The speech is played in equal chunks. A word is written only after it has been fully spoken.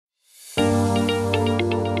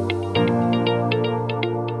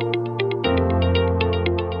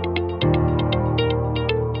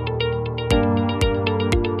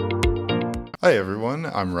Hi everyone,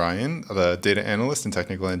 I'm Ryan, the data analyst and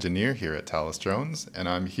technical engineer here at Thales Drones, and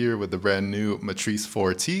I'm here with the brand new Matrice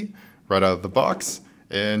 4T right out of the box.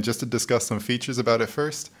 And just to discuss some features about it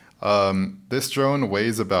first, this drone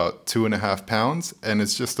weighs about 2.5 pounds, and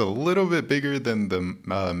it's just a little bit bigger than the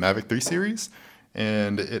Mavic 3 series,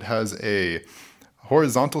 and it has a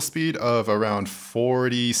horizontal speed of around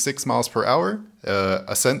 46 miles per hour,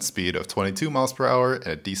 ascent speed of 22 miles per hour, and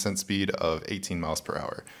a descent speed of 18 miles per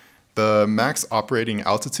hour. The max operating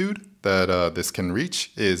altitude that this can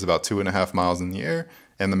reach is about 2.5 miles in the air,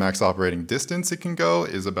 and the max operating distance it can go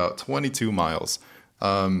is about 22 miles.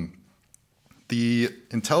 The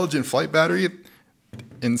intelligent flight battery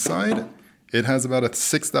inside, it has about a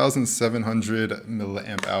 6,700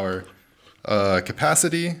 milliamp hour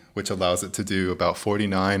capacity, which allows it to do about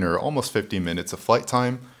 49 or almost 50 minutes of flight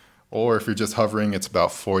time, or if you're just hovering, it's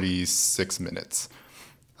about 46 minutes.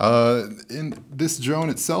 In this drone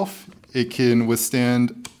itself, it can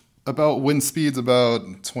withstand about wind speeds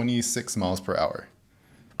about 26 miles per hour.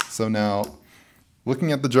 So now,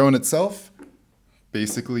 looking at the drone itself,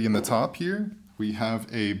 basically in the top here, we have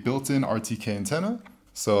a built-in RTK antenna,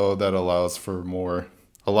 so that allows for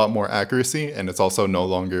a lot more accuracy, and it's also no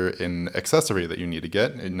longer an accessory that you need to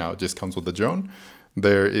get. It now just comes with the drone.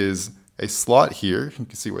 There is a slot here, you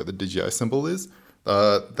can see where the DJI symbol is.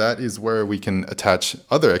 That is where we can attach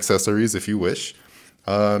other accessories if you wish.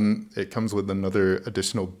 It comes with another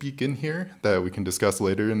additional beacon here that we can discuss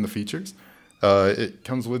later in the features. It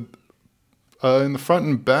comes with, in the front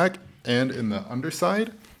and back and in the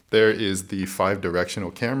underside, there is the 5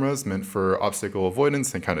 directional cameras meant for obstacle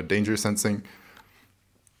avoidance and kind of danger sensing.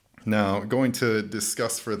 Now, going to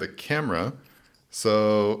discuss for the camera.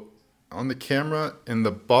 So on the camera, in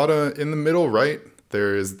the middle right,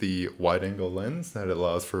 there is the wide-angle lens that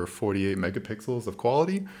allows for 48 megapixels of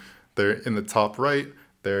quality. There in the top right,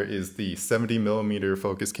 there is the 70 millimeter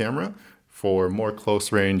focus camera for more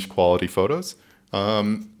close-range quality photos.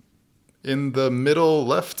 In the middle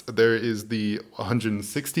left, there is the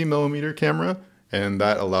 160 millimeter camera, and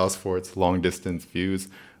that allows for its long-distance views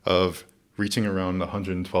of reaching around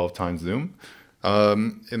 112 times zoom.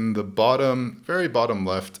 In the very bottom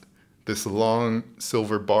left, this long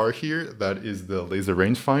silver bar here, that is the laser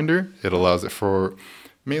rangefinder. It allows it for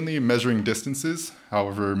mainly measuring distances,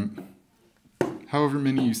 however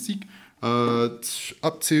many you seek, up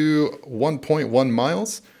to 1.1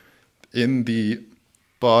 miles. In the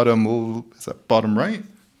bottom right,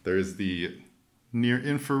 there's the near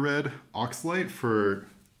infrared aux light for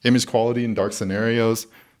image quality in dark scenarios.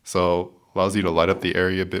 So allows you to light up the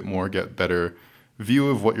area a bit more, get better view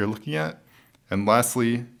of what you're looking at. And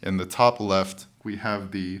lastly, in the top left, we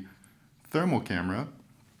have the thermal camera.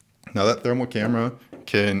 Now that thermal camera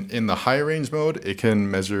can, in the high range mode, it can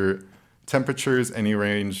measure temperatures any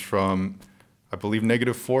range from, I believe,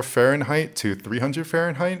 -4 Fahrenheit to 300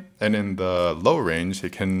 Fahrenheit. And in the low range,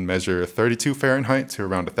 it can measure 32 Fahrenheit to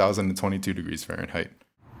around 1,022 degrees Fahrenheit.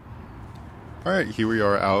 All right, here we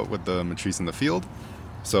are out with the Matrice in the field.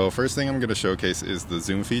 So first thing I'm going to showcase is the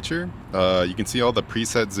zoom feature. You can see all the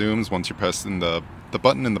preset zooms once you press in the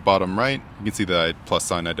button in the bottom right. You can see the plus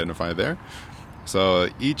sign identifier there. So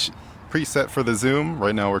each preset for the zoom,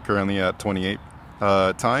 right now we're currently at 28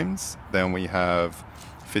 times. Then we have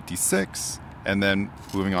 56, and then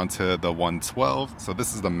moving on to the 112. So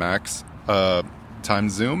this is the max time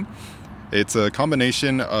zoom. It's a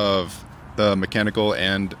combination of the mechanical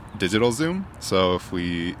and digital zoom. So if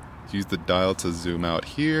we use the dial to zoom out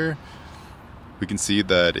here, we can see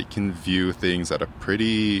that it can view things at a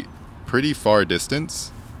pretty far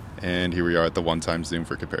distance. And here we are at the 1x zoom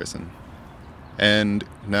for comparison. And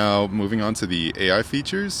now moving on to the AI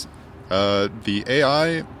features. The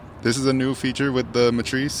AI, this is a new feature with the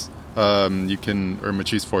Matrice.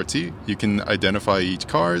 Matrice 4T, you can identify each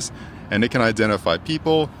cars, and it can identify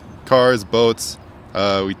people, cars, boats,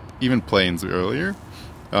 even planes earlier.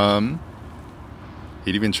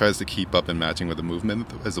 It even tries to keep up and matching with the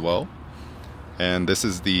movement as well. And this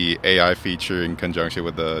is the AI feature in conjunction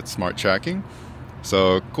with the smart tracking.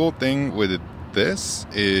 So a cool thing with this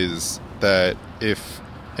is that if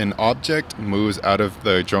an object moves out of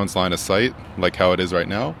the drone's line of sight, like how it is right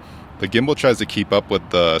now, the gimbal tries to keep up with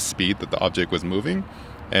the speed that the object was moving,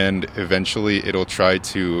 and eventually it'll try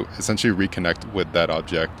to essentially reconnect with that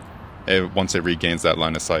object once it regains that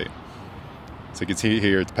line of sight. So you can see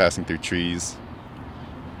here it's passing through trees.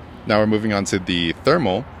 Now we're moving on to the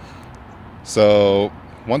thermal. So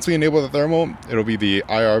once we enable the thermal, it'll be the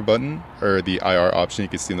IR button, or the IR option you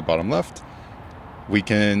can see in the bottom left. We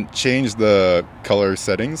can change the color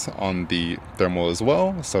settings on the thermal as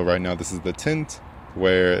well. So right now this is the tint,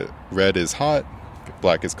 where red is hot,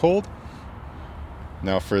 black is cold.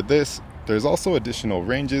 Now for this, there's also additional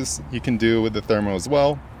ranges you can do with the thermal as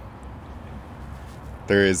well.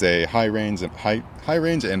 There is a high range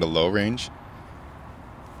and a low range.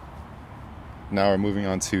 Now we're moving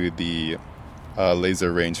on to the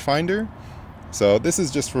laser rangefinder. So this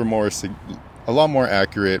is just for a lot more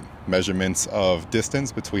accurate measurements of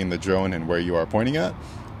distance between the drone and where you are pointing at.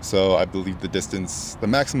 So I believe the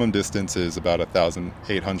maximum distance is about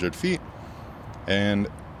 1,800 feet. And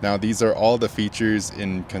now these are all the features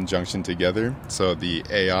in conjunction together. So the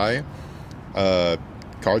AI,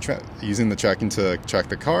 using the tracking to track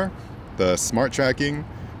the car, the smart tracking,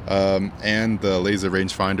 and the laser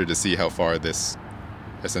rangefinder to see how far this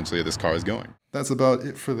car is going. That's about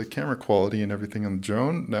it for the camera quality and everything on the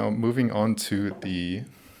drone. Now moving on to the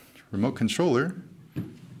remote controller.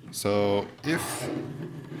 So if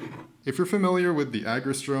you're familiar with the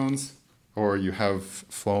Agris drones, or you have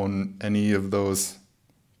flown any of those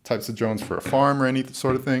types of drones for a farm or any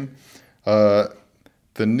sort of thing,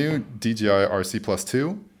 the new DJI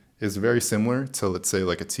RC+2 is very similar to, let's say,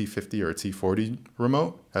 like a T50 or a T40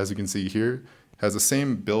 remote. As you can see here, it has the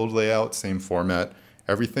same build layout, same format,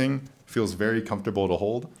 everything feels very comfortable to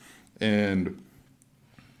hold. And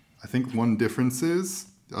I think one difference is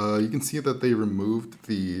you can see that they removed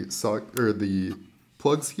the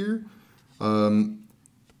plugs here.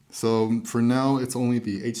 So for now, it's only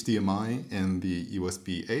the HDMI and the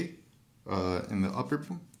USB-A in the upper,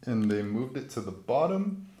 and they moved it to the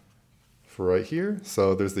bottom for right here.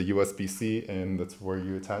 So there's the USB-C, and that's where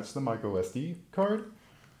you attach the micro SD card.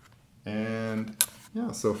 And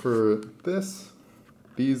yeah, so for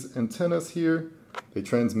these antennas here, they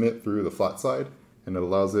transmit through the flat side, and it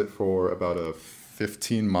allows it for about a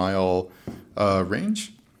 15-mile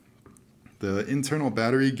range. The internal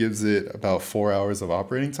battery gives it about 4 hours of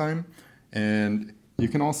operating time, and you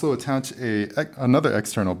can also attach another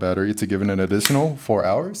external battery to give it an additional 4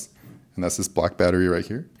 hours, and that's this black battery right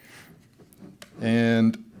here.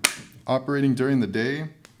 And operating during the day,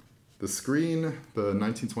 the screen, the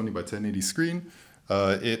 1920 by 1080 screen,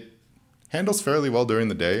 it handles fairly well during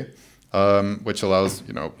the day, which allows,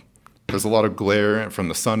 there's a lot of glare from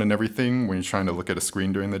the sun and everything when you're trying to look at a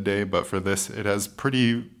screen during the day, but for this, it has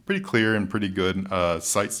pretty clear and pretty good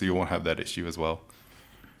sight, so you won't have that issue as well.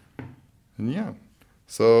 And yeah,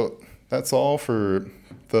 so that's all for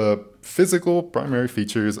the physical primary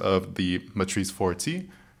features of the Matrice 4T.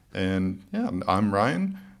 And yeah, I'm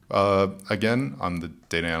Ryan. Again, I'm the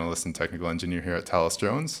data analyst and technical engineer here at Thales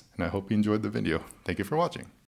Drones, and I hope you enjoyed the video. Thank you for watching.